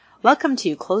Welcome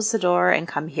to Close the Door and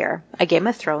Come Here, a Game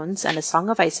of Thrones and a Song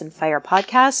of Ice and Fire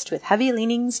podcast with heavy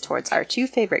leanings towards our two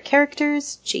favorite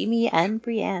characters, Jaime and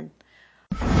Brienne.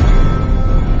 There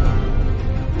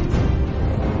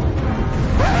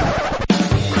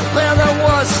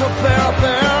was a bear,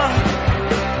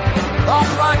 all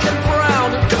black and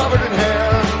brown and covered in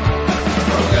hair.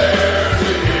 From there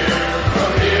to here,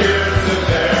 from here to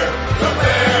there, the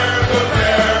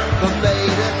bear, the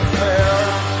maiden fair.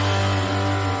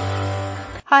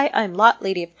 Hi, I'm Lot,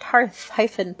 Lady of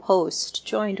Tarth-Post,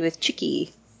 joined with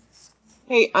Chicky.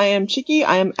 Hey, I am Chicky.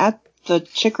 I am at the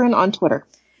Chikrin on Twitter.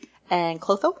 And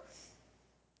Clotho?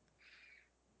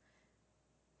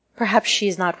 Perhaps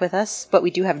she's not with us, but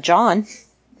we do have John.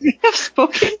 We have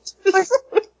spoken to this.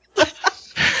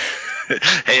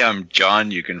 Hey, I'm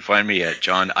John. You can find me at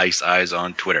John Ice Eyes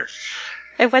on Twitter.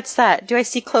 Hey, what's that? Do I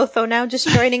see Clotho now just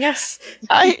joining us?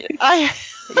 Yeah. Hi,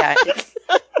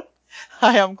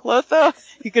 I'm Clotho.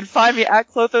 You can find me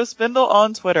at Clotho Spindle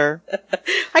on Twitter.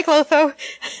 Hi, Clotho.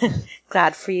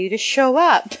 Glad for you to show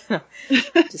up.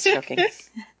 Just joking.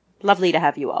 Lovely to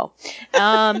have you all.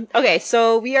 Okay,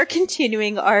 so we are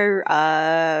continuing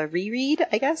our reread,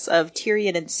 I guess, of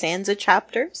Tyrion and Sansa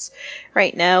chapters.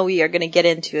 Right now we are going to get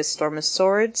into A Storm of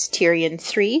Swords, Tyrion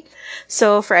 3.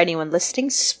 So for anyone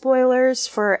listening, spoilers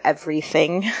for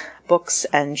everything, books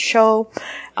and show.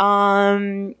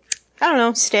 I don't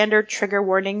know, standard trigger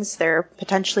warnings. There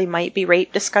potentially might be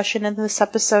rape discussion in this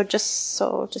episode, just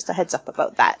a heads up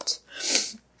about that.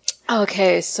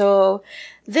 Okay, so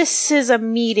this is a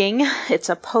meeting. It's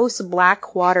a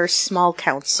post-Blackwater small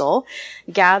council.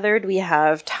 Gathered, we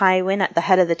have Tywin at the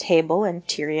head of the table and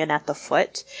Tyrion at the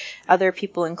foot. Other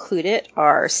people included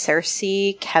are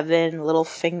Cersei, Kevin,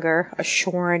 Littlefinger,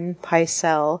 Ashorn,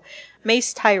 Pycelle,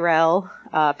 Mace Tyrell,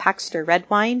 Paxter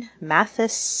Redwine,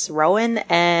 Mathis, Rowan,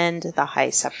 and the High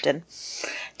Septon.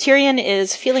 Tyrion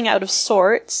is feeling out of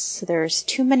sorts. There's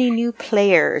too many new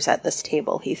players at this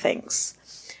table, he thinks.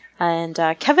 And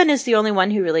Kevin is the only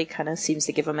one who really kind of seems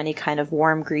to give him any kind of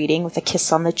warm greeting with a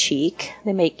kiss on the cheek.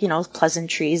 They make,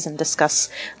 pleasantries and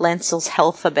discuss Lancel's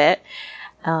health a bit.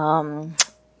 Kevin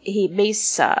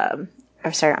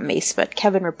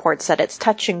reports that it's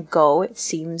touch and go. It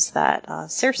seems that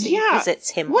Cersei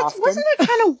visits him often. Wasn't that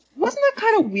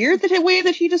kind of weird, the way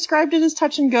that he described it as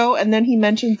touch and go, and then he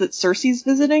mentions that Cersei's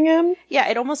visiting him? Yeah,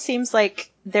 it almost seems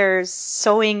like there's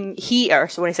sowing,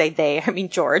 when I say they, I mean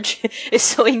George, is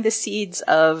sowing the seeds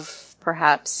of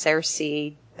perhaps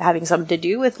Cersei having something to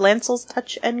do with Lancel's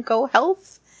touch and go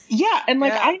health. Yeah, and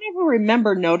I never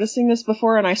remember noticing this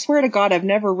before, and I swear to God I've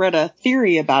never read a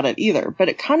theory about it either, but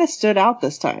it kind of stood out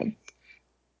this time.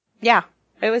 Yeah,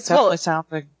 it was definitely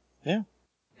sounding, yeah.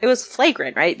 It was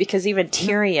flagrant, right? Because even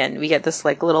Tyrion, we get this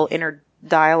little inner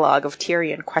dialogue of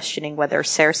Tyrion questioning whether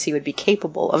Cersei would be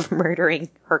capable of murdering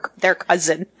their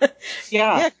cousin.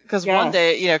 Yeah, because one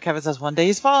day, Kevin says one day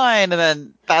he's fine, and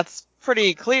then that's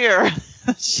pretty clear.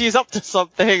 She's up to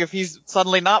something if he's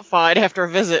suddenly not fine after a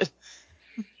visit.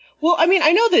 Well, I mean,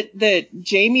 I know that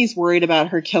Jaime's worried about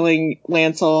her killing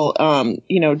Lancel,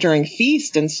 during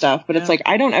Feast and stuff, but it's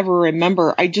I don't ever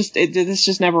remember. This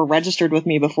just never registered with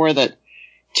me before that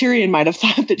Tyrion might have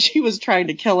thought that she was trying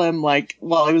to kill him,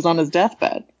 while he was on his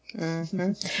deathbed.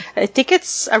 Mm-hmm. I think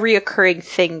it's a reoccurring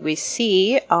thing we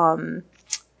see, in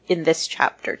this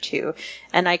chapter too.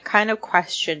 And I kind of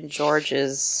question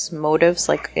George's motives.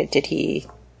 Did he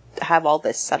have all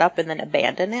this set up and then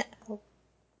abandon it?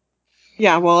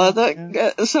 Yeah, well,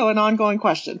 so an ongoing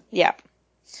question. Yeah.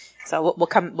 So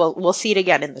we'll see it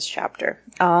again in this chapter.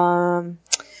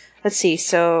 Let's see.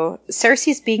 So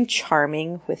Cersei's being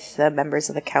charming with the members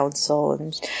of the council,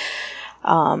 and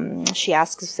she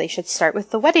asks if they should start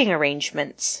with the wedding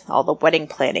arrangements, all the wedding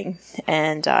planning.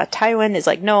 And Tywin is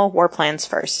like, no, war plans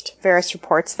first. Varys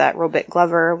reports that Robert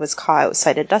Glover was caught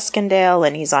outside of Duskendale,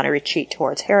 and he's on a retreat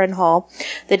towards Harrenhal.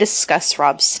 They discuss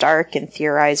Robb Stark and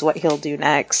theorize what he'll do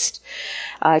next.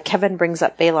 Kevin brings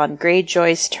up Balon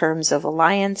Greyjoy's terms of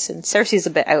alliance, and Cersei's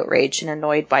a bit outraged and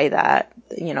annoyed by that,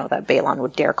 that Balon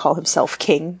would dare call himself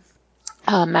king.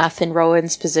 Math and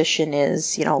Rowan's position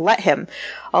is, let him.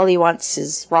 All he wants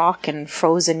is rock and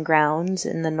frozen grounds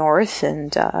in the north,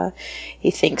 and he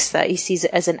thinks that he sees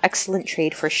it as an excellent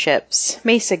trade for ships.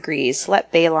 Mace agrees.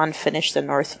 Let Balon finish the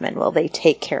Northmen while they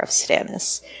take care of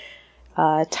Stannis.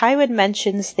 Tywin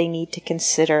mentions they need to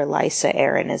consider Lysa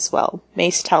Arryn as well.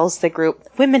 Mace tells the group,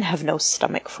 women have no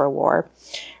stomach for war.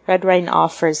 Redwine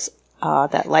offers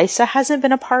that Lysa hasn't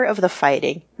been a part of the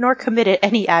fighting, nor committed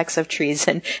any acts of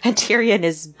treason, and Tyrion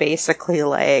is basically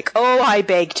like, oh, I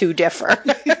beg to differ.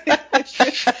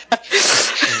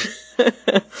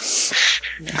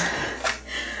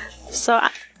 So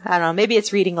I don't know, maybe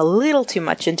it's reading a little too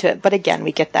much into it, but again,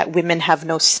 we get that women have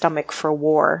no stomach for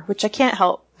war, which I can't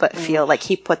help but feel like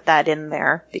he put that in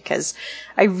there, because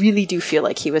I really do feel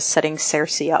like he was setting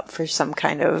Cersei up for some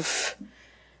kind of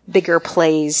bigger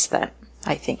plays that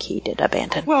I think he did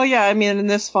abandon. Well, yeah, I mean, and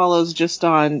this follows just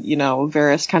on,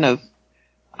 Varys kind of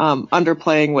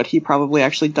underplaying what he probably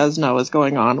actually does know is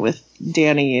going on with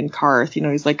Dany and Karth.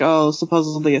 He's like, oh,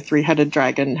 supposedly a 3-headed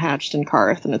dragon hatched in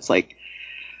Karth, and it's like,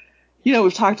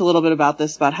 we've talked a little bit about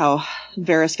this, about how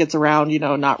Varys gets around,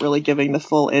 not really giving the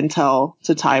full intel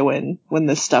to Tywin when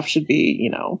this stuff should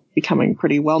be, becoming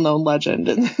pretty well-known legend.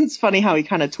 And it's funny how he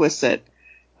kind of twists it,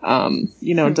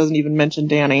 doesn't even mention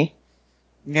Dany.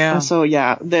 Yeah. So,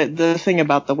 yeah, the thing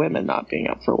about the women not being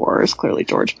up for war is clearly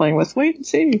George playing with wait and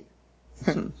see.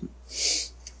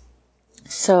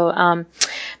 So,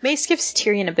 Mace gives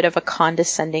Tyrion a bit of a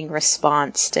condescending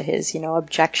response to his,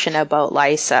 objection about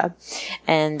Lysa.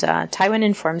 And Tywin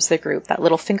informs the group that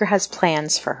Littlefinger has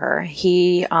plans for her.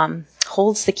 He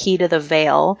holds the key to the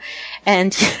veil,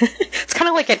 and it's kind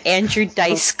of like an Andrew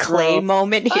Dice Clay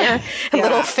moment here. Yeah.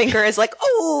 Littlefinger is like,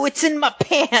 oh, it's in my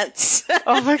pants.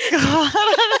 Oh my god.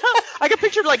 I can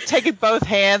picture like taking both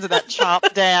hands and that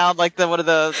chop down, like one of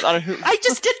the, I don't know who. I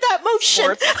just did that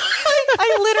motion.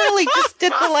 I literally just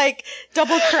did the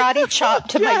double karate chop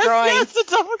to my groin. Yes, the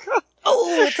double karate.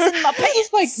 Oh, it's in my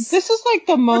pants. This is like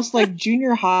the most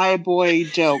junior high boy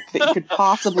joke that you could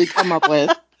possibly come up with.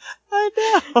 I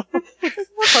know.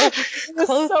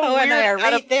 Clotho and I are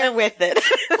right there with it.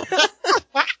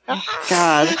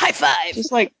 God. High five.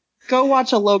 Just go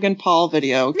watch a Logan Paul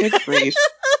video. Good grief.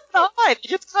 Fine. They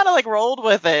just kind of rolled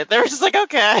with it. They were just like,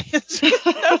 okay.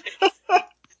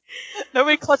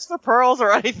 Nobody clutched their pearls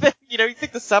or anything. You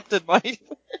think the Septon might.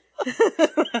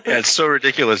 Yeah, it's so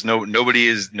ridiculous.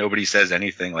 Nobody says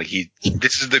anything.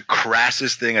 This is the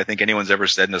crassest thing I think anyone's ever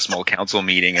said in a small council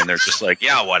meeting, and they're just like,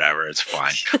 yeah, whatever, it's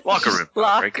fine. Locker room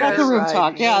talk, right, guys? Locker room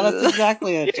talk. Yeah, that's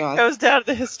exactly it, John. It goes down to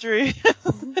the history.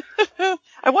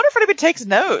 I wonder if anybody takes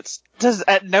notes. Does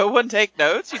no one take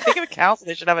notes? You'd think of a council,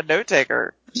 they should have a note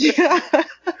taker. Yeah.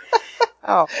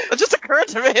 Oh, it just occurred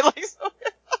to me.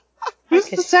 Who's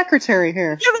the secretary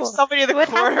here? Yeah, there's somebody in the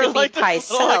corner, have to be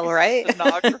Pycelle, right?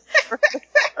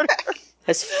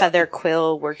 His feather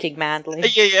quill working madly.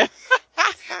 Yeah.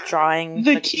 Drawing.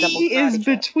 The key is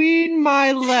between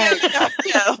my legs.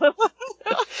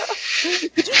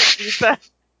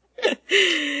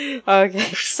 Okay,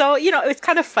 so it's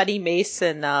kind of funny. Mace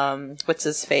and what's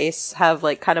his face have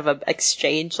kind of a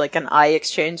exchange, an eye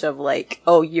exchange of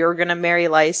oh, you're gonna marry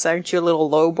Lysa, aren't you a little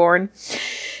lowborn?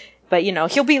 But,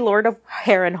 he'll be Lord of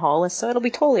Harrenhal, so it'll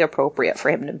be totally appropriate for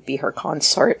him to be her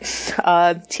consort.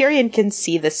 Tyrion can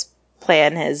see this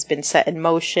plan has been set in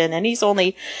motion, and he's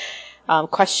only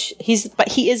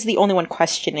he is the only one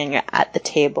questioning it at the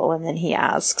table, and then he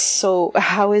asks, so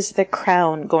how is the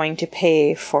crown going to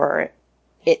pay for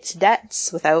its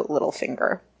debts without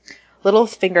Littlefinger?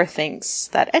 Littlefinger thinks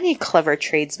that any clever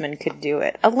tradesman could do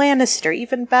it. A Lannister,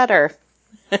 even better.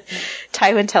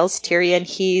 Tywin tells Tyrion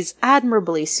he's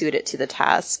admirably suited to the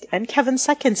task, and Kevin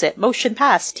seconds it. Motion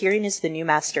passed. Tyrion is the new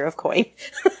master of coin.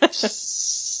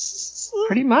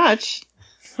 Pretty much.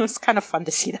 It was kind of fun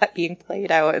to see that being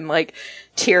played out, and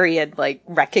Tyrion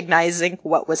recognizing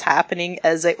what was happening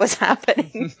as it was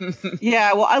happening.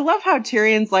 Yeah, well, I love how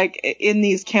Tyrion's in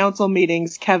these council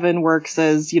meetings, Kevin works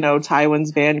as,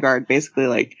 Tywin's vanguard,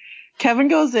 basically Kevin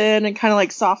goes in and kind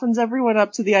of softens everyone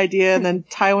up to the idea, and then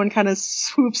Tywin kind of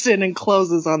swoops in and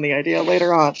closes on the idea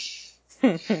later on.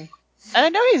 And I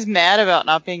know he's mad about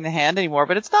not being the Hand anymore,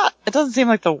 but it doesn't seem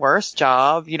like the worst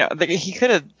job. He could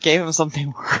have gave him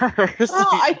something worse. Well,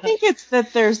 I think it's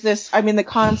that there's this, the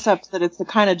concept that it's the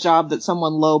kind of job that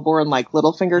someone lowborn like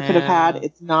Littlefinger could have had.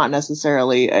 It's not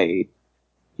necessarily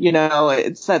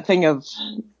it's that thing of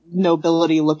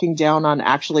nobility looking down on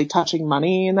actually touching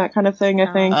money and that kind of thing,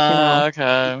 I think.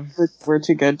 Okay. We're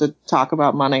too good to talk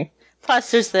about money.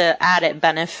 Plus, there's the added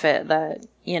benefit that,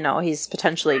 he's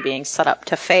potentially being set up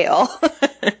to fail.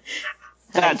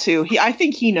 That too. I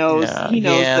think he knows. Yeah, he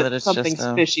knows that something's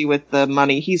fishy with the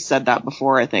money. He's said that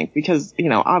before, I think, because,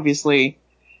 obviously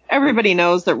everybody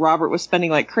knows that Robert was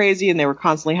spending like crazy and they were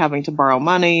constantly having to borrow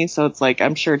money. So it's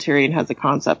I'm sure Tyrion has a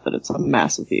concept that it's a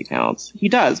mess with the accounts. He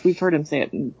does. We've heard him say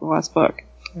it in the last book.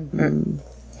 Mm-hmm.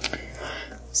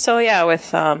 So yeah,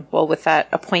 with that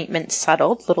appointment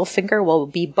settled, Littlefinger will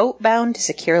be boat-bound to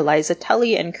secure Lysa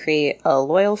Tully and create a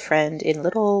loyal friend in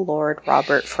Little Lord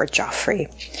Robert for Joffrey.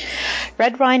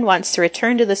 Redwyne wants to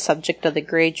return to the subject of the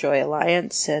Greyjoy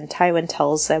alliance, and Tywin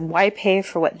tells them why pay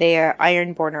for what they are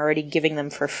Ironborn already giving them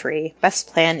for free. Best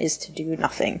plan is to do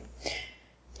nothing.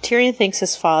 Tyrion thinks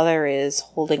his father is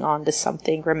holding on to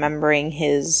something, remembering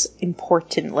his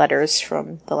important letters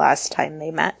from the last time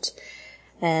they met.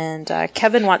 And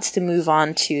Kevin wants to move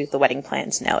on to the wedding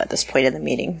plans now at this point in the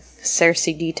meeting.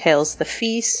 Cersei details the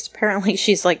feast. Apparently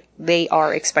she's like, they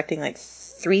are expecting like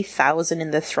 3,000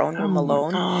 in the throne room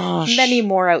alone. Gosh. Many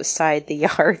more outside the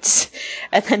yards.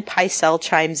 And then Pycelle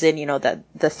chimes in, that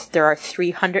there are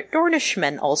 300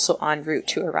 Dornishmen also en route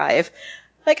to arrive.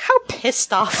 Like, how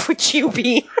pissed off would you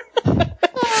be? 300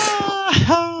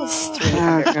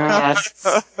 Dornish.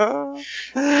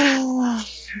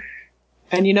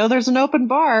 And there's an open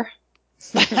bar.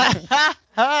 So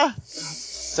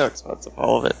expensive,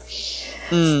 all of it.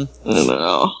 I don't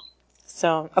know.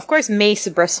 So, of course, Mace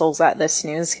bristles at this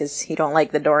news because he don't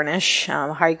like the Dornish.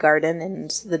 Highgarden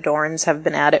and the Dorns have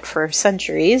been at it for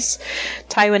centuries.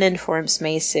 Tywin informs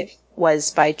Mace it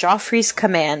was by Joffrey's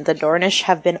command the Dornish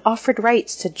have been offered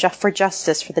rights for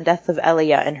justice for the death of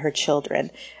Elia and her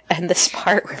children. And this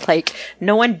part where, like,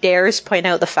 no one dares point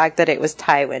out the fact that it was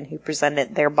Tywin who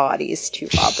presented their bodies to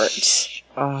Robert.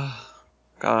 Oh,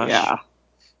 gosh. Yeah.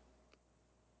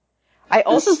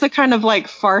 This is the kind of, like,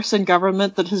 farce in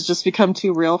government that has just become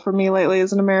too real for me lately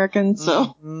as an American,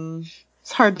 so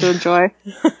it's hard to enjoy.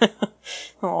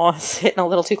 Oh, it's hitting a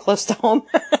little too close to home.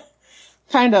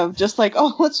 Kind of. Just like,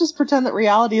 let's just pretend that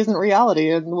reality isn't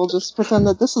reality, and we'll just pretend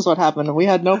that this is what happened, and we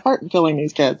had no part in killing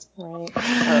these kids.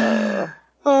 Right.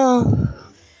 Well,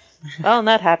 on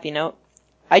that happy note,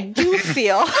 I do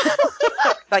feel...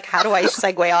 like, how do I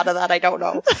segue out of that? I don't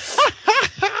know.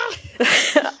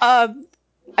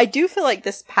 I do feel like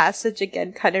this passage,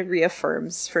 again, kind of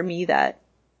reaffirms for me that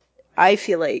I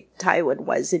feel like Tywin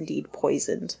was indeed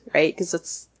poisoned, right? Because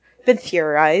it's been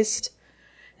theorized.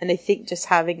 And I think just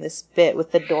having this bit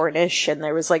with the Dornish, and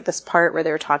there was, like, this part where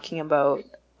they were talking about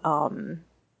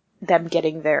them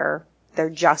getting their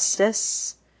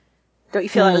justice. Don't you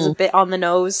feel that was a bit on the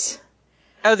nose?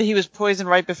 Oh, that he was poisoned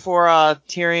right before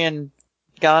Tyrion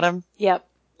got him? Yep.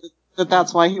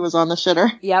 That's why he was on the shitter?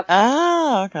 Yep.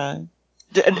 Ah, okay.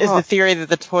 Is the theory that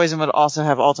the poison would also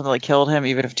have ultimately killed him,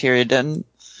 even if Tyrion didn't?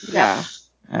 Yeah.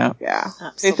 Yeah.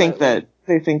 Absolutely.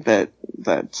 They think that,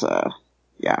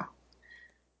 yeah.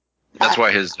 That's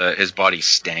why his body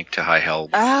stank to high hell.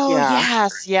 Oh, Yeah.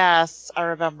 yes. I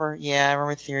remember. Yeah, I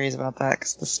remember theories about that,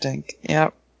 because the stink.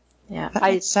 Yep. Yeah. That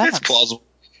makes sense. It's plausible.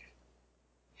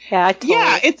 Yeah, I totally...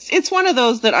 Yeah, it's one of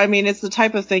those that, I mean, it's the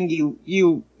type of thing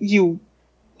you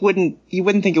wouldn't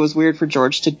think it was weird for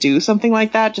George to do something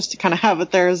like that, just to kind of have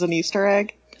it there as an Easter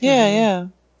egg. Yeah.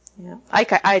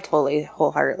 I totally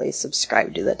wholeheartedly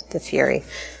subscribe to the theory.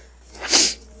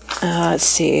 Let's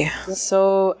see.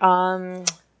 So,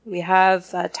 we have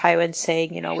Tywin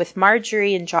saying, with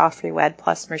Marjorie and Joffrey wed,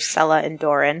 plus Myrcella and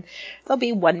Doran, there'll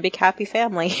be one big happy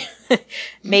family.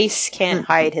 Mace can't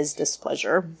hide his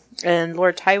displeasure. And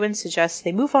Lord Tywin suggests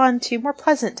they move on to more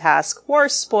pleasant tasks, war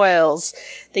spoils.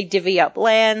 They divvy up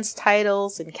lands,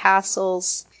 titles, and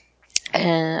castles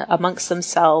amongst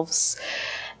themselves.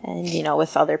 And,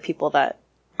 with other people that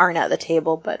aren't at the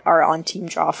table but are on Team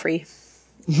Joffrey.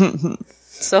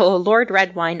 So Lord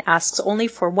Redwine asks only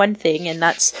for one thing, and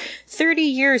that's 30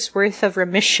 years worth of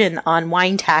remission on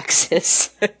wine taxes.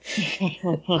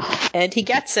 And he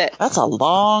gets it. That's a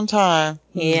long time.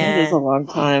 Yeah. It is a long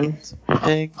time.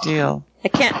 Big deal. I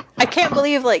can't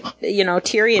believe,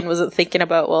 Tyrion wasn't thinking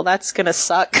about, well, that's gonna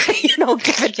suck,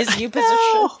 given his new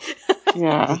position.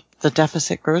 Yeah. The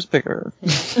deficit grows bigger.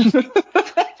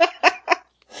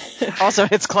 Also,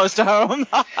 it's close to home.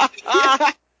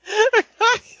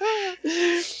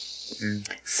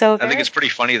 So I think it's pretty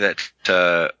funny that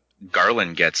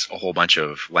Garland gets a whole bunch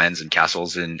of lands and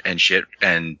castles and shit,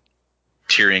 and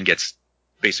Tyrion gets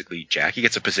basically Jack. He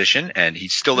gets a position, and he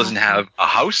still doesn't have a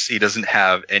house. He doesn't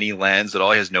have any lands at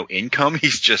all. He has no income.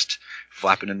 He's just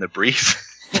flapping in the breeze.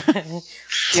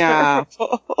 Yeah.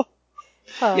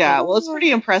 Yeah, well, it's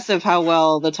pretty impressive how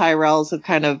well the Tyrells have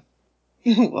kind of,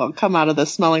 come out of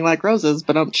this smelling like roses,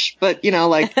 but I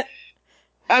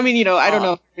mean, I don't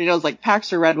know if everybody knows,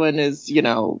 Paxter Redwyn is,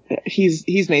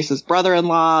 he's Mace's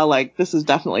brother-in-law. Like, this is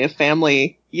definitely a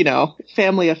family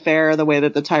affair, the way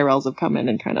that the Tyrells have come in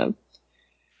and kind of,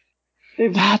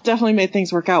 they've definitely made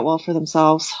things work out well for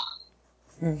themselves.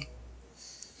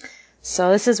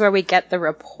 So this is where we get the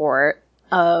report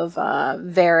of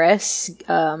Varys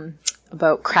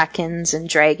about krakens and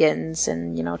dragons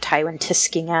and, Tywin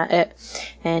tisking at it.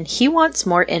 And he wants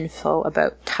more info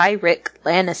about Tyrick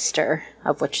Lannister,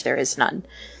 of which there is none.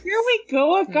 Here we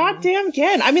go, goddamn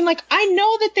again. I mean, I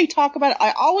know that they talk about it.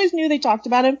 I always knew they talked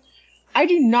about him, I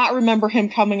do not remember him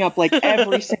coming up like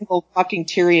every single fucking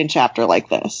Tyrion chapter like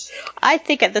this. I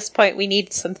think at this point we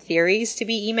need some theories to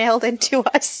be emailed into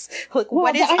us. Like,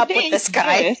 what is up with this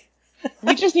guy?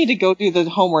 We just need to go do the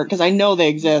homework because I know they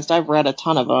exist. I've read a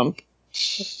ton of them.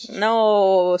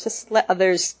 No, just let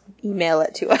others email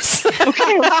it to us.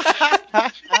 Okay.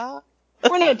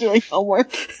 We're not doing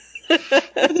homework.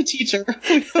 We're the teacher.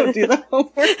 We don't do the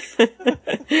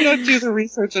homework. We don't do the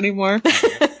research anymore.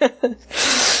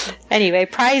 Anyway,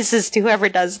 prizes to whoever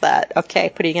does that. Okay,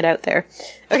 putting it out there.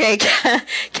 Okay,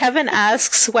 Kevin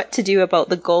asks what to do about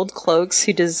the gold cloaks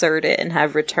who deserted and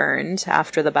have returned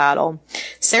after the battle.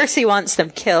 Cersei wants them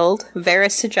killed.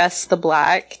 Varys suggests the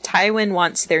black. Tywin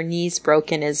wants their knees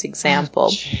broken as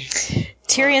example. Oh,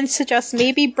 Tyrion suggests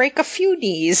maybe break a few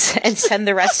knees and send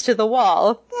the rest to the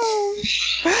wall.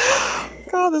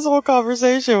 God, this whole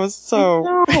conversation was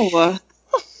so... No.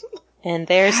 And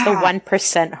there's the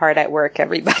 1% hard at work,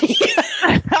 everybody.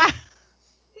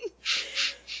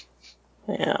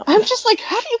 Yeah. I'm just like,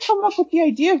 how do you come up with the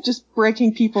idea of just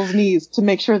breaking people's knees to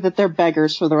make sure that they're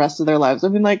beggars for the rest of their lives? I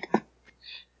mean, like,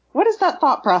 what is that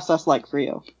thought process like for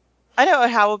you? I know,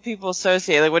 how would people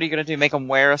associate, like, what are you going to do, make them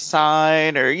wear a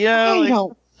sign, or, you know? I Like,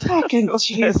 don't fucking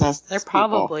Jesus. There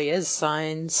probably is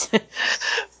signs.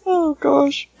 oh,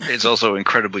 gosh. It's also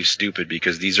incredibly stupid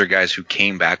because these are guys who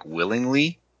came back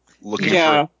willingly, looking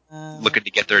to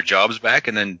get their jobs back,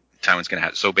 and then Tywin's going to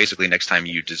have... So basically, next time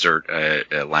you desert a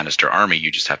Lannister army,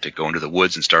 you just have to go into the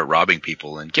woods and start robbing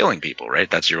people and killing people, right?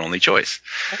 That's your only choice.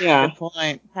 Yeah. Good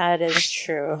point. That is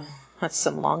true. That's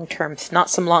some long-term, not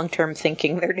some long-term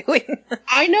thinking they're doing.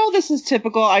 I know this is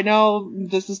typical. I know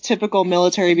this is typical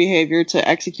military behavior to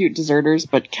execute deserters,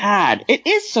 but God, it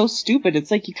is so stupid.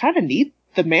 It's like you kind of need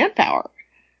the manpower.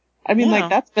 I mean, like,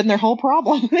 that's been their whole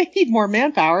problem. They need more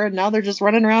manpower, and now they're just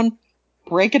running around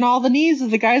breaking all the knees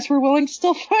of the guys who are willing to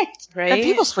still fight. Right? And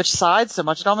people switch sides so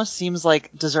much, it almost seems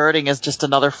like deserting is just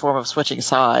another form of switching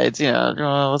sides. You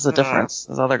know, what's the difference?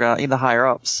 Those other guys, the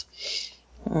higher-ups.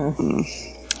 Mm-hmm.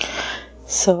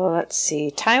 So let's see.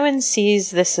 Tywin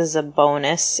sees this as a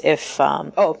bonus if,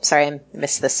 sorry, I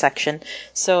missed this section.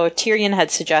 So Tyrion had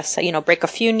suggested, break a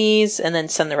few knees and then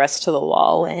send the rest to the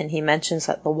wall. And he mentions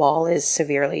that the wall is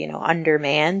severely,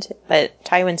 undermanned. But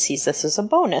Tywin sees this as a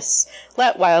bonus.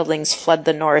 Let wildlings flood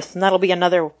the north, and that'll be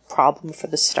another problem for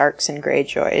the Starks and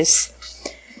Greyjoys.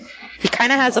 He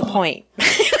kind of has a point.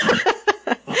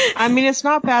 I mean, it's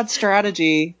not bad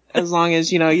strategy. As long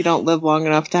as, you don't live long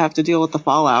enough to have to deal with the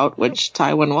fallout, which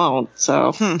Tywin won't,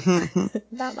 so.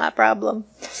 Not my problem.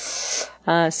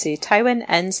 See, Tywin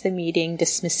ends the meeting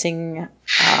dismissing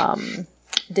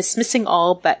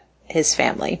all but his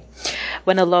family.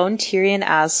 When alone, Tyrion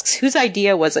asks whose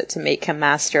idea was it to make him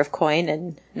Master of Coin,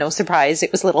 and no surprise,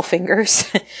 it was Littlefinger's.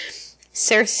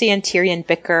 Cersei and Tyrion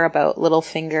bicker about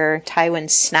Littlefinger. Tywin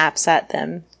snaps at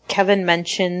them. Kevin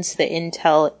mentions the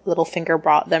intel Littlefinger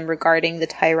brought them regarding the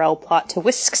Tyrell plot to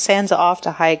whisk Sansa off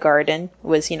to Highgarden.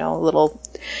 Was, a little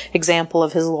example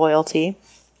of his loyalty.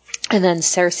 And then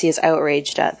Cersei is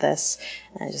outraged at this.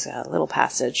 And I just got a little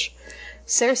passage.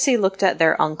 Cersei looked at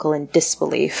their uncle in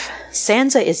disbelief.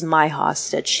 Sansa is my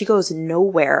hostage. She goes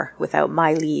nowhere without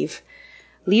my leave.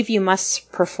 Leave you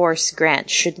must perforce grant,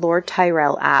 should Lord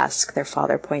Tyrell ask, their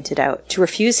father pointed out. To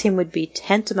refuse him would be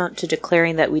tantamount to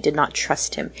declaring that we did not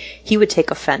trust him. He would take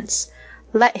offense.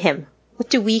 Let him. What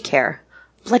do we care?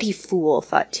 Bloody fool,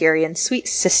 thought Tyrion. Sweet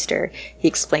sister, he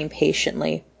explained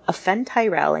patiently. Offend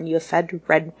Tyrell, and you offend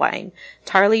red wine.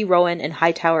 Tarly, Rowan, and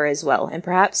Hightower as well, and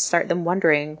perhaps start them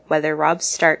wondering whether Robb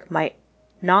Stark might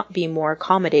not be more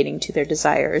accommodating to their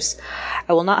desires.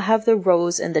 I will not have the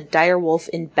Rose and the dire wolf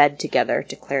in bed together,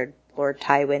 declared Lord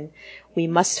Tywin. We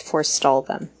must forestall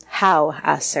them. How?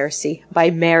 Asked Cersei. By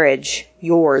marriage.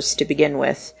 Yours, to begin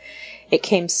with. It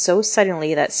came so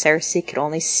suddenly that Cersei could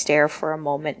only stare for a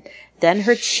moment. Then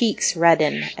her cheeks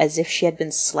reddened as if she had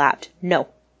been slapped. No,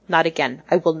 not again.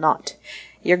 I will not.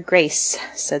 Your Grace,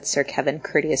 said Sir Kevin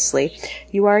courteously,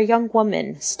 you are a young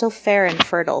woman, still fair and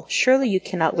fertile. Surely you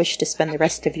cannot wish to spend the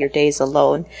rest of your days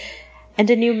alone. And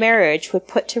a new marriage would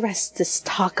put to rest this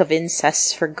talk of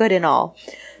incest for good and all.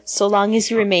 So long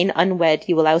as you remain unwed,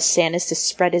 you allow Stannis to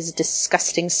spread his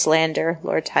disgusting slander,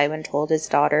 Lord Tywin told his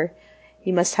daughter.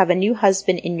 You must have a new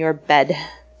husband in your bed,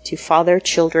 to father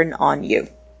children on you.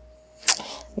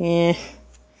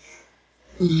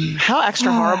 How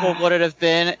extra horrible would it have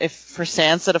been if for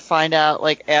Sansa to find out,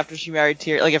 like, after she married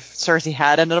Tyrion, like, if Cersei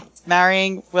had ended up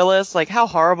marrying Willis, like, how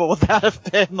horrible would that have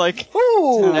been? Like,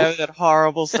 to know that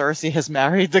horrible Cersei has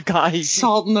married the guy.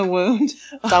 Salt in the wound.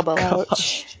 Double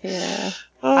ouch. Yeah.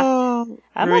 Oh,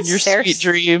 ruin your sweet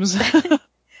dreams.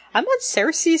 I'm on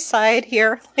Cersei's side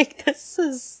here. Like, this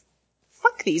is...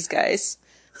 Fuck these guys.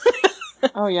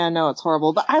 Oh yeah, no, it's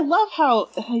horrible. But I love how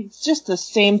it's just the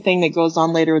same thing that goes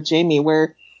on later with Jaime,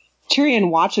 where Tyrion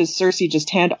watches Cersei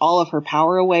just hand all of her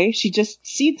power away. She just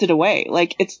cedes it away.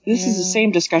 Like, this is the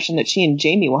same discussion that she and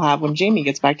Jaime will have when Jaime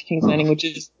gets back to King's Landing, which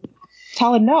is,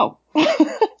 tell him no.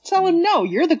 Tell him no.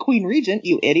 You're the Queen Regent,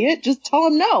 you idiot. Just tell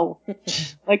him no.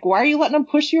 Like, why are you letting them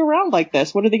push you around like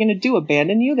this? What are they going to do?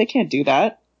 Abandon you? They can't do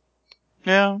that.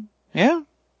 Yeah. Yeah.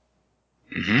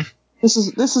 Mm-hmm. This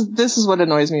is what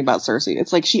annoys me about Cersei.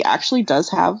 It's like she actually does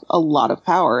have a lot of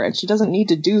power, and she doesn't need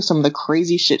to do some of the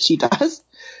crazy shit she does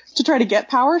to try to get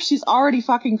power. She's already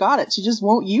fucking got it. She just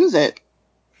won't use it.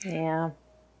 Yeah.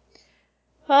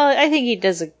 Well, I think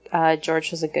George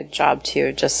does a good job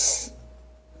too, just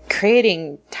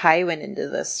creating Tywin into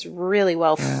this really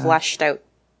well fleshed out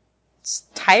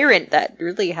tyrant that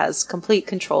really has complete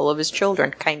control of his children,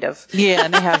 kind of. Yeah,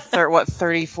 and they have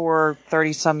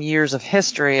 30 some years of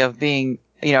history of being,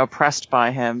 oppressed by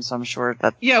him, so I'm sure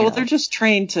that... Yeah, well, they're just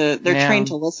trained to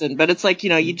listen, but it's like,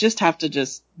 you just have to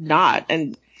just not.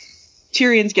 And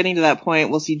Tyrion's getting to that point.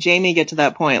 We'll see Jaime get to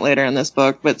that point later in this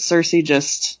book, but Cersei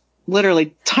just,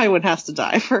 literally, Tywin has to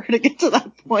die for her to get to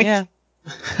that point. Yeah.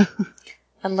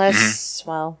 Unless,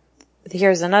 well,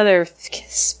 here's another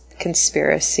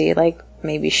conspiracy, like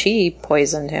maybe she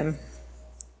poisoned him.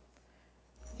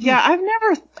 Yeah,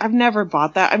 I've never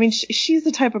bought that. I mean, she's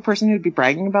the type of person who'd be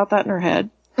bragging about that in her head.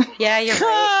 Yeah, you're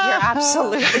right. You're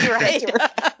absolutely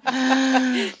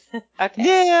right. Okay.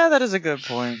 Yeah, that is a good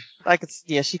point.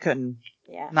 She couldn't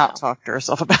talk to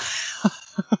herself about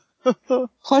it.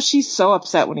 Plus, she's so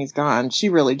upset when he's gone. She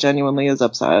really genuinely is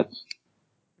upset.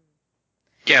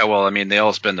 Yeah, well, I mean, they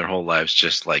all spend their whole lives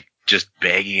just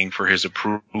begging for his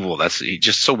approval. He's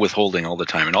just so withholding all the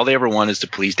time. And all they ever want is to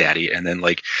please daddy. And then,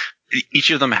 each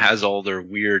of them has all their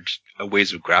weird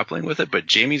ways of grappling with it. But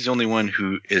Jaime's the only one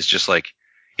who is just like,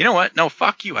 you know what? No,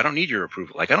 fuck you. I don't need your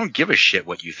approval. Like, I don't give a shit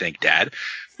what you think, Dad.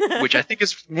 Which I think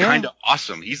is kind of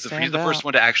awesome. He's the first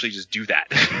one to actually just do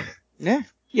that. Yeah.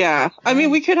 Yeah. I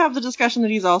mean, we could have the discussion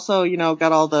that he's also,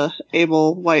 got all the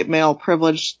able white male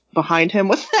privilege behind him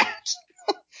with that.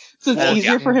 So it's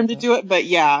easier for him to do it. But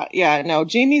no,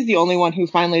 Jaime's the only one who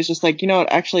finally is just like, you know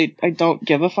what, actually, I don't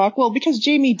give a fuck. Well, because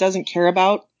Jaime doesn't care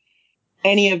about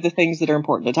any of the things that are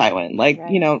important to Tywin. Like,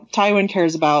 Tywin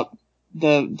cares about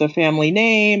the family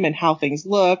name and how things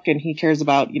look, and he cares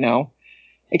about,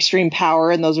 extreme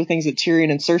power, and those are things that Tyrion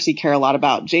and Cersei care a lot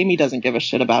about. Jaime doesn't give a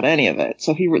shit about any of it.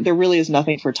 So there really is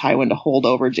nothing for Tywin to hold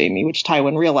over Jaime, which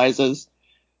Tywin realizes.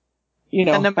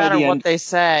 And no matter what they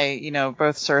say,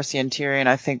 both Cersei and Tyrion,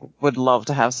 I think, would love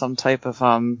to have some type of,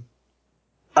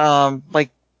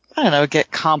 get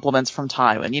compliments from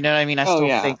Tywin. You know what I mean? I still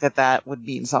think that would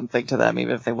mean something to them,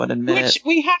 even if they wouldn't admit it. Which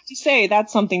we have to say,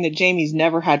 that's something that Jaime's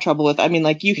never had trouble with. I mean,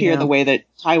 you hear the way that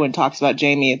Tywin talks about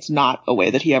Jaime, it's not a way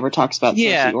that he ever talks about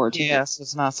Cersei or Tyrion. Yes,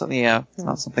 it's not something, it's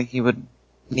not something he would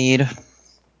need.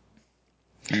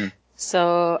 Mm.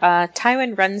 So,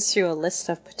 Tywin runs through a list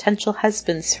of potential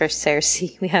husbands for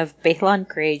Cersei. We have Balon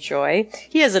Greyjoy.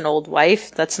 He has an old wife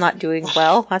that's not doing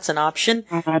well. That's an option.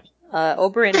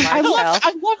 Oberyn Martell.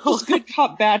 I love this good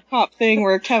cop, bad cop thing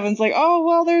where Kevin's like, oh,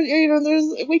 well,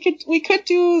 we could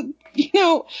do,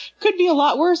 could be a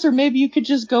lot worse, or maybe you could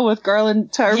just go with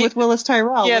with Willis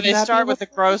Tyrell. Yeah, they start with the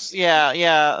gross,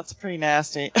 that's pretty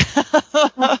nasty.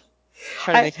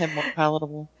 Try to make him more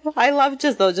palatable. I love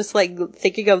just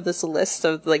thinking of this list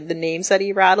of the names that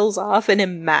he rattles off and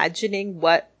imagining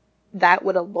what that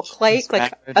would have looked like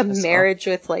a marriage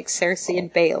with Cersei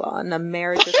and Balon, a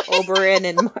marriage with Oberyn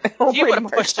and Oberyn. He would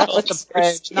have pushed him off the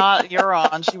bridge, not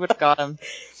Euron. She would have got him.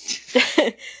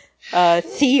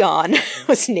 Theon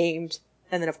was named,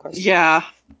 and then of course,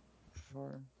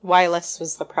 Wyllis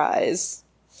was the prize.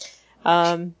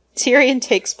 Tyrion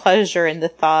takes pleasure in the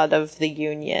thought of the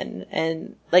union,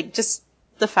 and just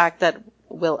the fact that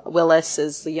Willis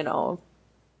is,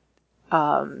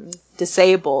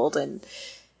 disabled, and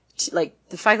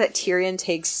the fact that Tyrion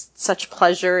takes such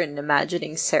pleasure in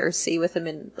imagining Cersei with him,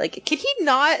 and can he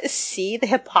not see the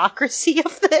hypocrisy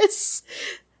of this?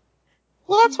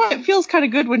 Well, that's why it feels kind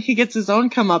of good when he gets his own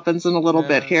comeuppance in a little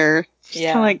bit here.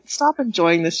 Just kind of stop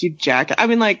enjoying this, you jack. I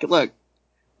mean, look.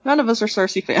 None of us are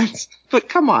Cersei fans, but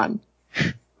come on.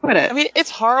 Quit it. I mean, it's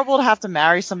horrible to have to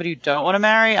marry somebody you don't want to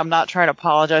marry. I'm not trying to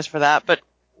apologize for that, but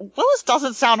Willis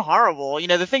doesn't sound horrible.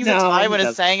 The things that Tywin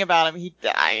is saying about him,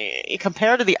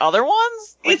 compared to the other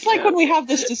ones? It's when we have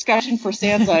this discussion for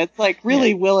Sansa, it's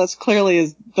really Willis clearly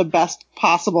is the best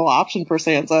possible option for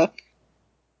Sansa.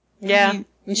 Yeah.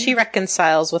 And she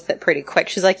reconciles with it pretty quick.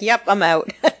 She's like, yep, I'm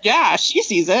out. Yeah, she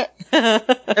sees it.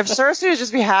 If Cersei would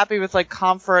just be happy with like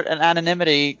comfort and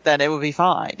anonymity, then it would be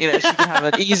fine. You know, she can have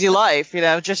an easy life. You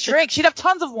know, just drink. She'd have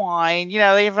tons of wine. You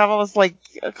know, they have all this like,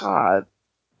 God,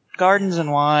 gardens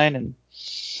and wine and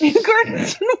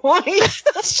Gardens and wine.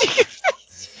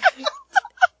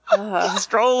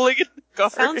 strolling in the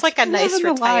garden. Sounds like a nice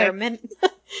Living the life. retirement.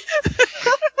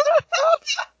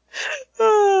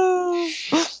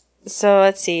 So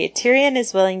let's see. Tywin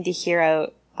is willing to hear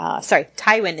out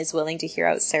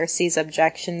Cersei's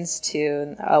objections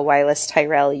to a Wireless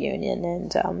Tyrell union,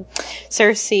 and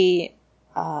Cersei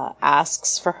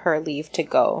asks for her leave to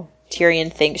go.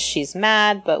 Tyrion thinks she's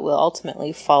mad, but will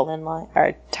ultimately fall in line.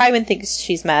 Or Tywin thinks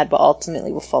she's mad, but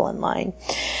ultimately will fall in line.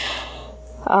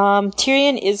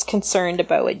 Tyrion is concerned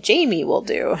about what Jaime will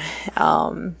do,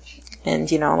 and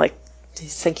I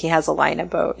think he has a line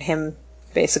about him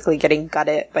basically getting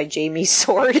gutted by Jaime's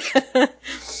sword.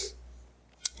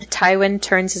 Tywin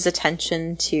turns his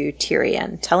attention to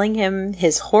Tyrion, telling him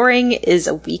his whoring is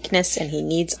a weakness and he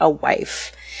needs a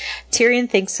wife. Tyrion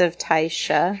thinks of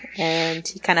Tysha, and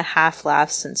he kind of half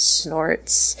laughs and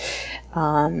snorts.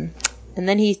 And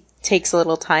then he takes a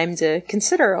little time to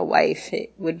consider a wife.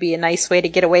 It would be a nice way to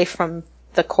get away from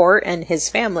the court and his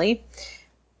family.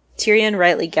 Tyrion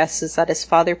rightly guesses that his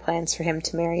father plans for him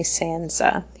to marry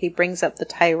Sansa. He brings up the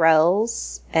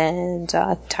Tyrells, and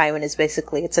Tywin is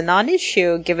basically, it's a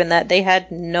non-issue, given that they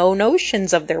had no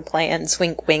notions of their plans,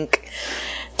 wink wink.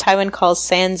 Tywin calls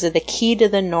Sansa the key to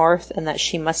the north, and that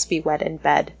she must be wed in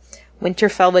bed.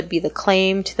 Winterfell would be the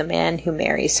claim to the man who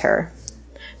marries her.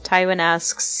 Tywin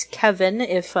asks Kevin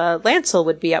if Lancel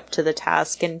would be up to the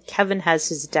task, and Kevin has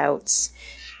his doubts.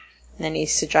 And then he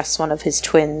suggests one of his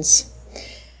twins.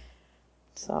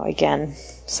 So again,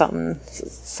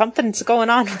 something's going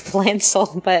on with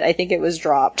Lancel, but I think it was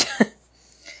dropped.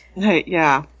 Hey,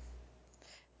 yeah.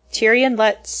 Tyrion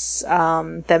lets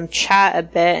them chat a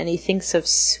bit, and he thinks of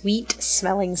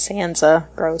sweet-smelling Sansa.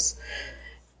 Gross.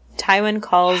 Tywin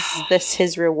calls this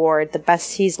his reward, the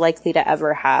best he's likely to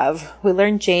ever have. We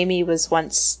learned Jaime was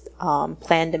once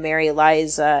planned to marry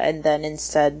Lysa, and then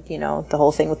instead, the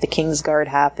whole thing with the Kingsguard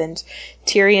happened.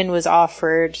 Tyrion was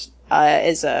offered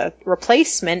as a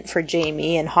replacement for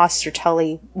Jaime, and Hoster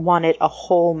Tully wanted a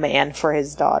whole man for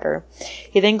his daughter.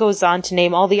 He then goes on to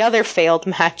name all the other failed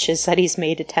matches that he's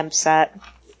made attempts at.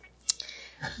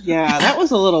 Yeah, that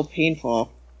was a little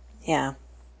painful. Yeah.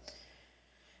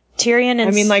 Tyrion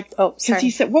and... because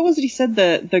he said, what was it he said,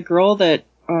 the girl that,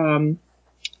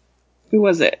 who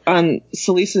was it?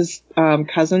 Selyse's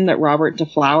cousin that Robert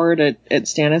deflowered at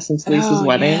Stannis and Selyse's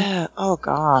wedding. Yeah. Oh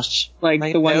gosh. Like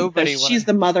the one, she's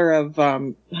the mother of,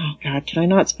 oh God, can I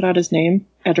not spit out his name?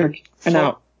 Edric.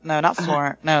 No, not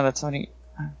Florent. No, that's only...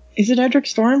 Is it Edric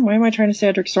Storm? Why am I trying to say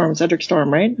Edric Storm? It's Edric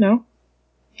Storm, right? No?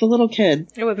 The little kid.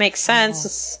 It would make sense.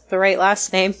 It's the right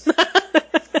last name.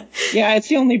 Yeah, it's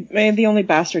the only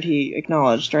bastard he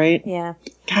acknowledged, right? Yeah.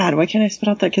 God, why can't I spit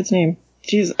out that kid's name?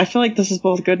 Jeez, I feel like this is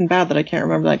both good and bad that I can't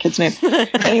remember that kid's name.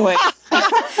 Anyway.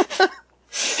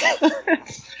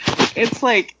 It's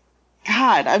like,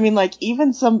 God, I mean, like,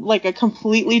 even a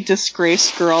completely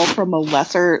disgraced girl from a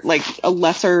lesser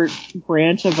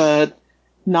branch of a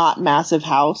not massive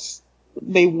house,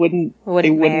 they wouldn't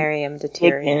marry him to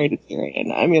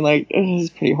Tyrion. I mean, like, it was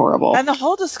pretty horrible. And the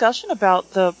whole discussion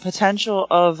about the potential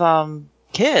of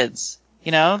kids,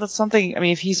 that's something. I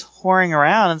mean, if he's whoring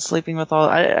around and sleeping with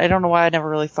I don't know why I never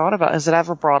really thought about. Has it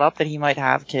ever brought up that he might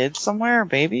have kids somewhere,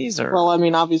 babies, or? Well, I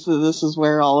mean, obviously this is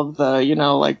where all of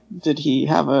the, did he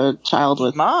have a child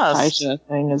with Tysha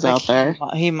thing is out there.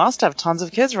 He must have tons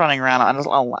of kids running around. I don't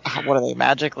know, what are they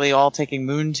magically all taking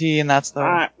moon tea, and that's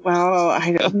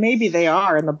the. Maybe they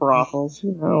are in the brothels.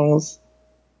 Who knows?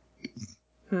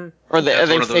 Or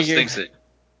that's one of those things that.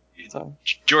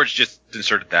 George just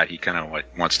inserted that he kind of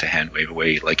wants to hand wave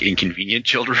away like inconvenient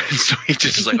children, so he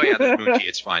just is like, oh yeah, that's moon tea,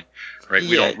 it's fine, right? Yeah.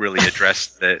 We don't really address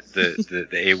the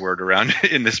A word around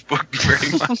in this book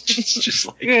very much. It's just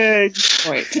like, good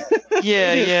point.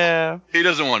 Yeah. He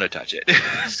doesn't want to touch it.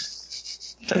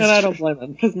 And I don't blame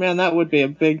him, because man, that would be a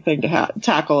big thing to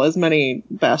tackle as many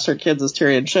bastard kids as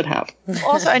Tyrion should have.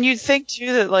 Also, and you'd think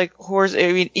too that like whores,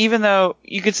 I mean, even though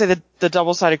you could say that the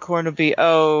double-sided coin would be,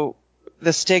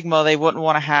 the stigma, they wouldn't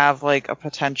want to have like a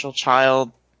potential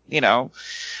child,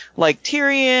 like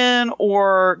Tyrion,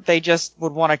 or they just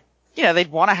would want to,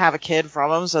 they'd want to have a kid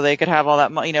from him so they could have all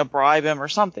that money, bribe him or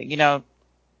something, Yeah.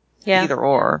 Either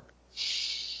or.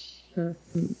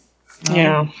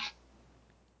 Yeah.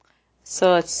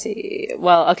 So let's see.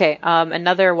 Well, okay.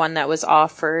 Another one that was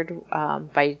offered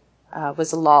by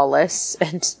was lawless,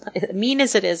 and mean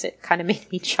as it is, it kind of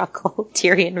made me chuckle.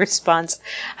 Tyrion responds,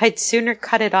 "I'd sooner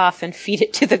cut it off and feed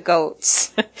it to the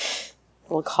goats."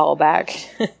 Little callback.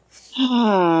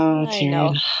 Oh,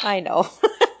 Tyrion. I know.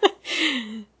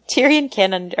 Tywin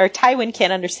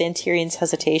can't understand Tyrion's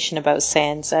hesitation about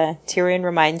Sansa. Tyrion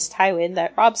reminds Tywin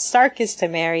that Robb Stark is to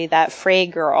marry that Frey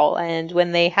girl, and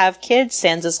when they have kids,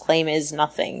 Sansa's claim is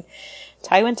nothing.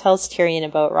 Tywin tells Tyrion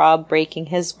about Robb breaking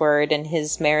his word and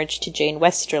his marriage to Jane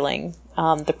Westerling,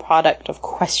 the product of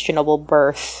questionable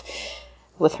birth,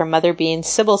 with her mother being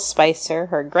Sybil Spicer,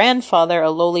 her grandfather a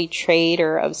lowly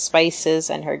trader of spices,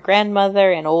 and her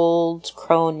grandmother an old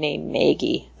crone named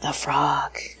Maggie the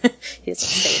Frog. He doesn't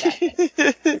say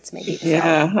that. It's Maggie the Frog.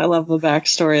 Yeah, I love the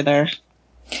backstory there.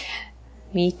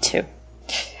 Me too.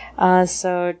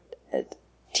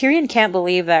 Tyrion can't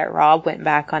believe that Robb went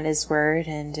back on his word,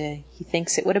 and he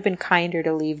thinks it would have been kinder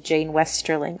to leave Jane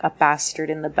Westerling a bastard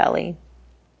in the belly.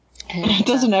 And,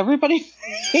 doesn't everybody?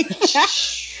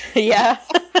 Yeah.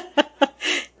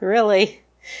 Really.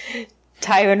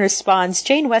 Tywin responds,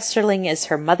 Jane Westerling is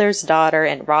her mother's daughter,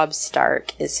 and Robb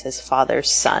Stark is his father's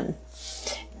son.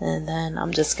 And then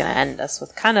I'm just going to end us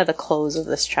with kind of the close of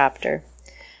this chapter.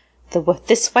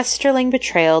 This Westerling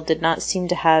betrayal did not seem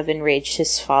to have enraged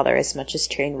his father as much as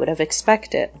Tyrion would have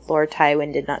expected. Lord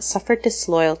Tywin did not suffer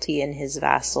disloyalty in his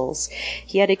vassals.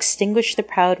 He had extinguished the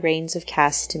proud reigns of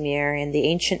Castamere and the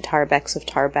ancient Tarbecks of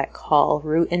Tarbeck Hall,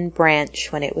 root and branch,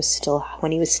 when he was still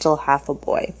half a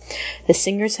boy. The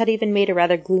singers had even made a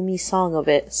rather gloomy song of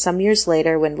it. Some years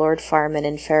later, when Lord Farman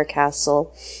in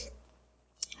Faircastle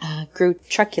grew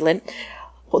truculent,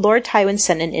 Lord Tywin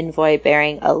sent an envoy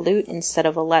bearing a lute instead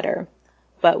of a letter.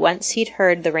 But once he'd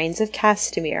heard the reigns of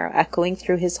Castamere echoing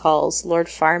through his halls, Lord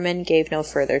Farman gave no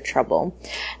further trouble.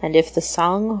 And if the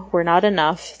song were not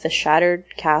enough, the shattered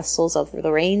castles of the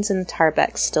Rains and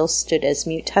Tarbeck still stood as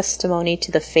mute testimony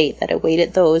to the fate that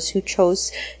awaited those who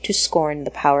chose to scorn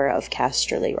the power of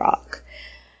Casterly Rock.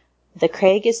 The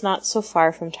crag is not so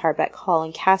far from Tarbeck Hall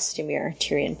in Castamere,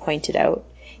 Tyrion pointed out.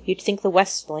 You'd think the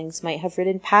Westlings might have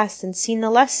ridden past and seen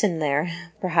the lesson there.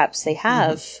 Perhaps they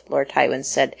have, Lord Tywin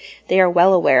said. They are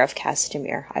well aware of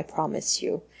Castamere, I promise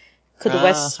you. Could the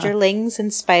Westerlings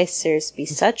and Spicers be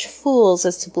such fools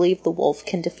as to believe the wolf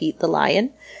can defeat the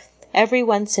lion? Every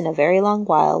once in a very long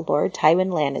while, Lord Tywin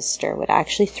Lannister would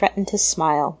actually threaten to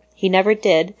smile. He never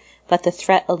did, but the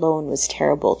threat alone was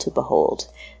terrible to behold.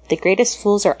 The greatest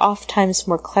fools are oft times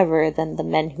more clever than the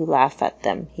men who laugh at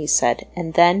them, he said,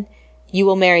 and then... You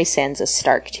will marry Sansa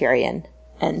Stark, Tyrion,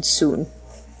 and soon.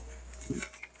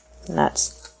 And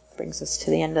that brings us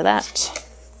to the end of that.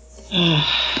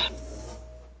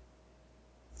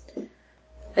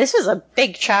 This was a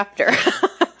big chapter.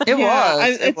 It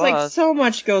was. It's like so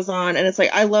much goes on, and it's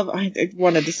like I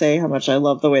wanted to say how much I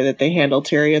love the way that they handled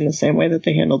Tyrion the same way that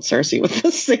they handled Cersei with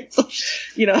this thing. So,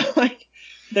 like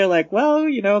they're like, well,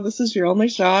 this is your only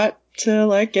shot to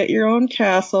like get your own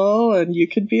castle, and you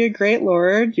could be a great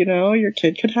lord, your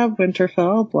kid could have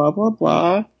Winterfell, blah blah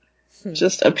blah.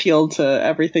 Just appealed to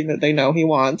everything that they know he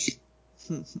wants.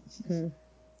 I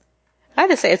have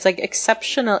to say, it's like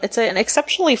exceptional. It's an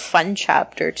exceptionally fun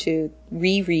chapter to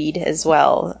reread as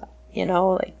well.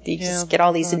 Like you just get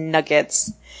all these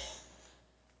nuggets.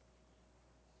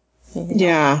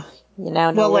 Yeah. You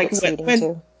now know what it's leading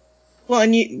to. Well,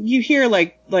 and you hear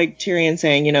like Tyrion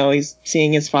saying, he's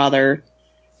seeing his father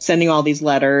sending all these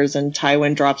letters, and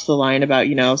Tywin drops the line about,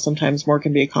 sometimes more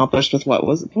can be accomplished with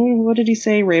what did he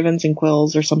say? Ravens and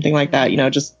quills or something like that,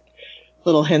 just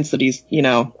little hints that he's,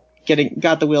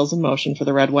 got the wheels in motion for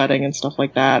the Red Wedding and stuff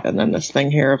like that. And then this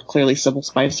thing here of clearly Sybil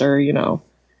Spicer,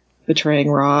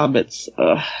 betraying Robb. It's,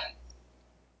 you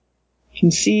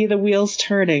can see the wheels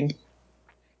turning.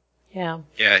 Yeah.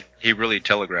 Yeah, he really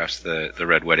telegraphs the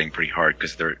Red Wedding pretty hard,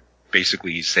 because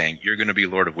he's saying, you're going to be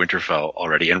Lord of Winterfell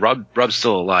already. And Robb's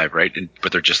still alive, right?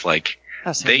 But they're just like,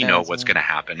 they know what's going to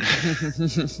happen.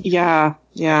 Yeah.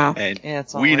 And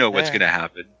we know what's going to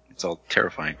happen. It's all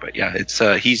terrifying. But yeah, it's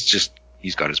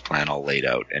he's got his plan all laid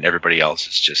out, and everybody else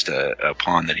is just a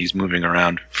pawn that he's moving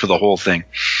around for the whole thing.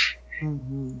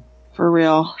 Mm-hmm. For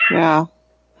real. Yeah.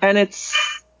 And it's,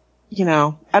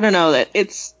 I don't know, that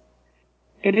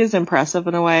it is impressive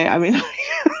in a way. I mean,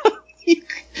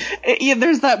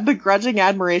 there's that begrudging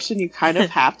admiration you kind of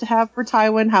have to have for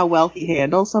Tywin, how well he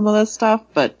handles some of this stuff,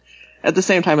 but at the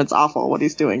same time, it's awful what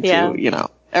he's doing to,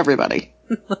 everybody.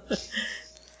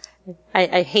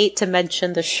 I hate to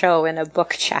mention the show in a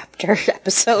book chapter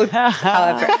episode.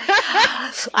 However,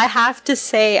 I have to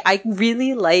say, I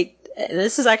really liked,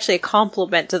 this is actually a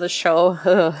compliment to the show,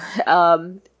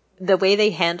 the way they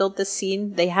handled the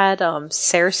scene. They had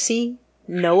Cersei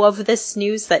know of this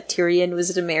news that Tyrion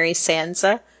was to marry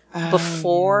Sansa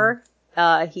before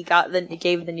he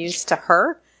gave the news to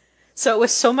her. So it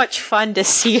was so much fun to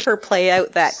see her play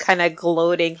out that kind of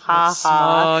gloating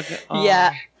ha-ha. Smug. Oh.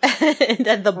 Yeah. And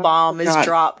then the bomb is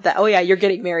dropped that, oh yeah, you're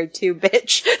getting married too,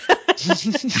 bitch.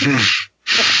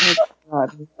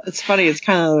 God. It's funny. It's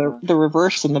kind of the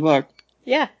reverse in the book.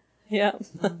 Yeah. Yeah.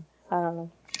 I don't know.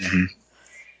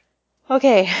 Mm-hmm.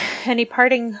 Okay. Any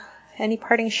parting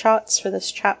shots for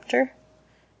this chapter?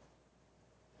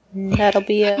 That'll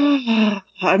be it.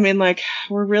 I mean, like,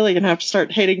 we're really gonna have to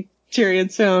start hating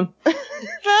Tyrion soon.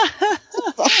 That's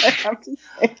all I have to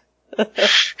say.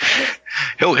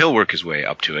 He'll work his way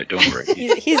up to it. Don't worry.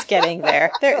 He's getting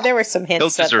there. There were some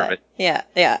hints. He'll deserve it. Yeah.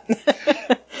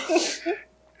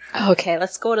 Okay,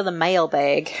 let's go to the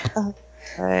mailbag.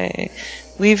 Okay.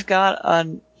 We've got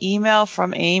an email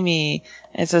from Amy.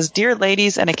 It says, "Dear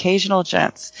ladies and occasional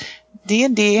gents,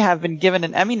 D&D have been given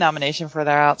an Emmy nomination for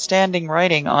their outstanding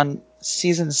writing on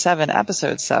Season 7,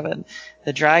 Episode 7,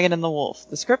 The Dragon and the Wolf.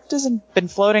 The script has been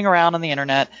floating around on the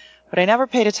internet, but I never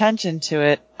paid attention to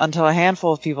it until a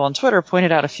handful of people on Twitter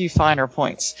pointed out a few finer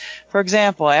points. For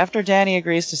example, after Dany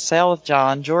agrees to sail with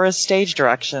Jon, Jorah's stage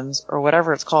directions, or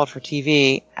whatever it's called for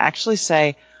TV, actually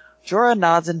say, Jorah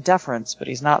nods in deference, but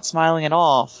he's not smiling at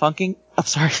all. Fucking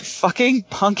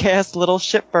punk-ass little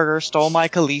shitburger stole my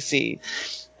Khaleesi."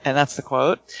 And that's the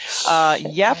quote.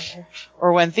 Yep.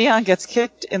 Or when Theon gets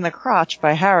kicked in the crotch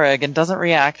by Harrog and doesn't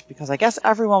react, because I guess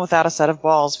everyone without a set of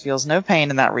balls feels no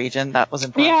pain in that region. That was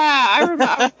impressive. Yeah, I remember.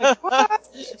 I was like, what?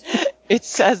 It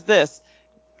says this.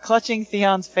 Clutching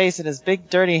Theon's face in his big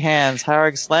dirty hands,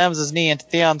 Harrog slams his knee into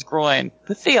Theon's groin.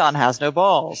 But Theon has no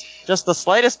balls. Just the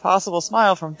slightest possible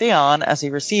smile from Theon as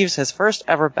he receives his first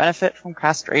ever benefit from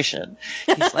castration.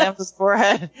 He slams his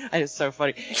forehead, it's so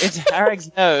funny, into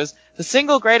Harrog's nose, the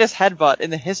single greatest headbutt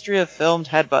in the history of filmed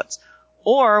headbutts.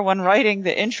 Or, when writing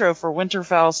the intro for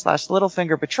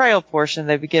Winterfell/Littlefinger betrayal portion,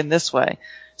 they begin this way.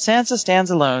 Sansa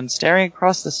stands alone, staring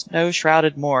across the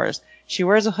snow-shrouded moors. She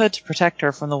wears a hood to protect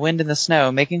her from the wind and the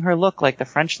snow, making her look like the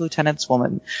French lieutenant's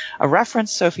woman. A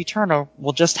reference Sophie Turner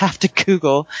will just have to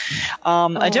Google.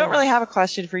 I don't really have a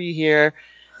question for you here.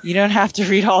 You don't have to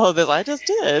read all of this. I just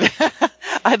did.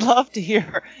 I'd love to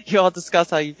hear you all discuss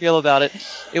how you feel about it.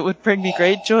 It would bring me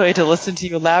great joy to listen to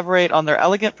you elaborate on their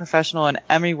elegant, professional, and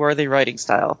Emmy-worthy writing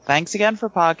style. Thanks again for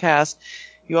podcast.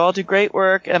 You all do great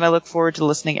work, and I look forward to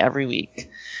listening every week.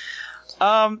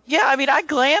 Yeah, I mean, I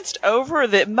glanced over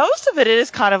that. Most of it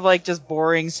is kind of like just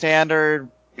boring, standard,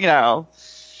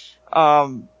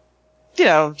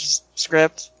 just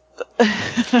script.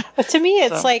 But to me,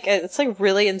 it's like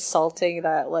really insulting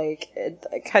that,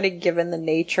 kind of given the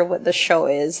nature of what the show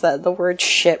is, that the word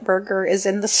shitburger is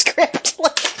in the script.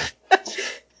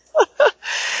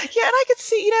 Yeah, and I could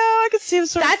see him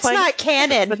sort of That's playing. not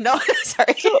canon. No,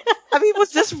 sorry. So, I mean,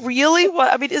 was this really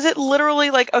what? I mean, is it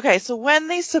literally okay? So when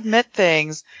they submit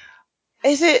things,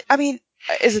 is it the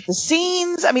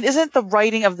scenes? I mean, isn't the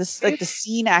writing of this the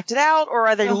scene acted out, or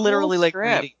are they literally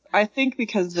reading? I think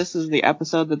because this is the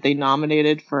episode that they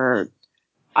nominated for,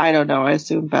 I don't know, I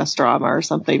assume best drama or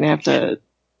something. They have to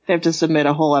submit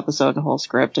a whole episode and a whole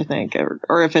script, I think,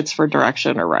 or if it's for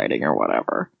direction or writing or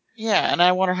whatever. Yeah, and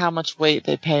I wonder how much weight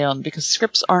they pay on, because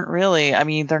scripts aren't really,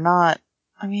 they're not,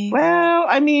 Hollywood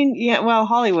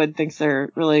thinks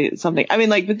they're really something.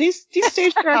 But these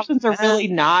stage directions are really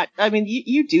not,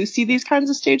 you do see these kinds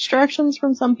of stage directions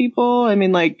from some people.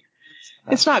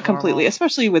 It's not completely,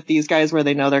 especially with these guys where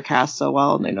they know their cast so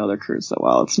well and they know their crews so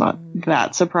well. It's not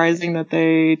that surprising that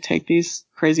they take these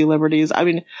crazy liberties. I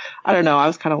don't know. I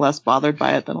was kind of less bothered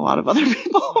by it than a lot of other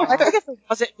people. I think if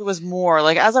it was more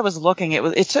as I was looking, it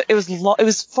was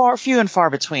few and far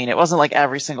between. It wasn't like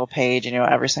every single page,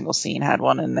 every single scene had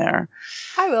one in there.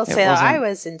 I will say that I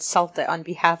was insulted on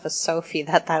behalf of Sophie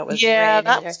that was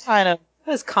that was kind of,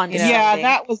 it was condescending. Yeah,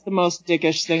 that was the most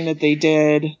dickish thing that they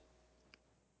did.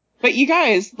 But you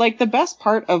guys, the best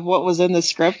part of what was in the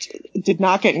script did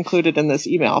not get included in this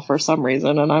email for some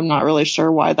reason, and I'm not really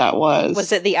sure why that was.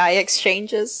 Was it the eye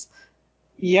exchanges?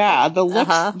 Yeah, the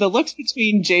looks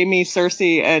between Jaime,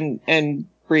 Cersei, and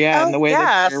Brienne, the way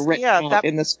that they're written out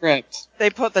in the script. They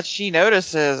put that she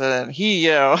notices, and he, he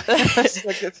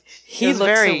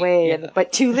looks away,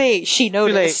 but too late, she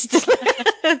noticed.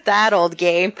 That old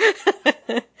game.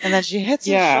 And then she hits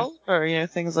his shoulder,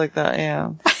 things like that,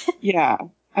 yeah. Yeah.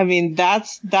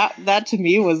 That to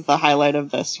me was the highlight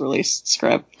of this released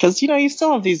script. Because, you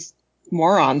still have these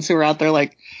morons who are out there I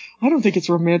don't think it's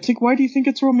romantic. Why do you think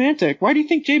it's romantic? Why do you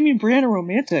think Jaime and Brienne are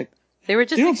romantic? They were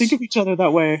just They don't think of each other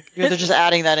that way. Yeah, they're just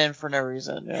adding that in for no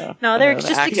reason. Yeah. no, they're The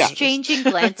just actors. exchanging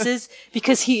glances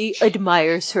because he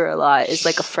admires her a lot as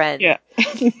like a friend. Yeah.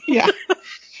 Yeah.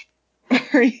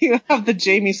 Or you have the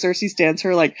Jamie Cersei stance who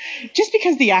are like, just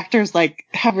because the actors like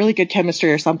have really good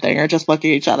chemistry or something, or just look at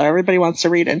each other, everybody wants to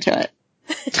read into it.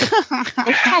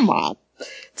 Like, come on.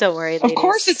 Don't worry, Of ladies.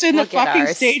 course it's in We'll the get fucking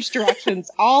ours. stage directions.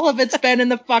 All of it's been in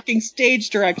the fucking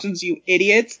stage directions, you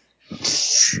idiots.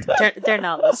 They're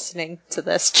not listening to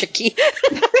this, Chicky.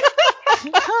 It's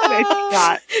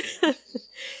not.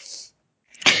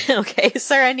 Okay, is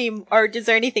there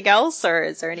anything else, or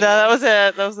is there any? No, that was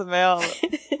it. That was the mail.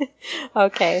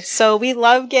 Okay, so we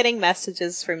love getting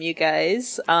messages from you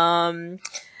guys. In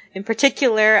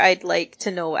particular, I'd like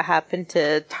to know what happened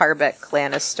to Tarbeck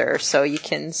Lannister, so you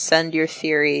can send your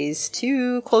theories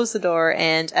to closethedoor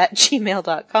and at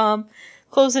gmail.com,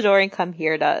 close the door and come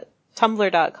here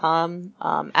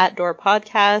tumblr.com, at Door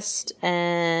Podcast,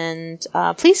 and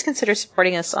please consider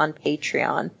supporting us on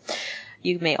Patreon.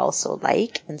 You may also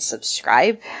like and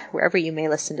subscribe wherever you may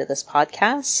listen to this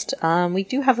podcast. We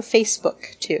do have a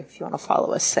Facebook too, if you want to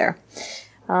follow us there.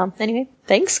 Anyway,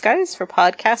 thanks guys for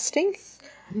podcasting.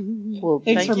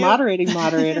 Thanks for moderating,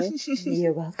 moderator.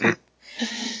 You're welcome.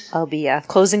 I'll be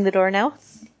closing the door now.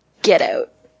 Get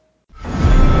out.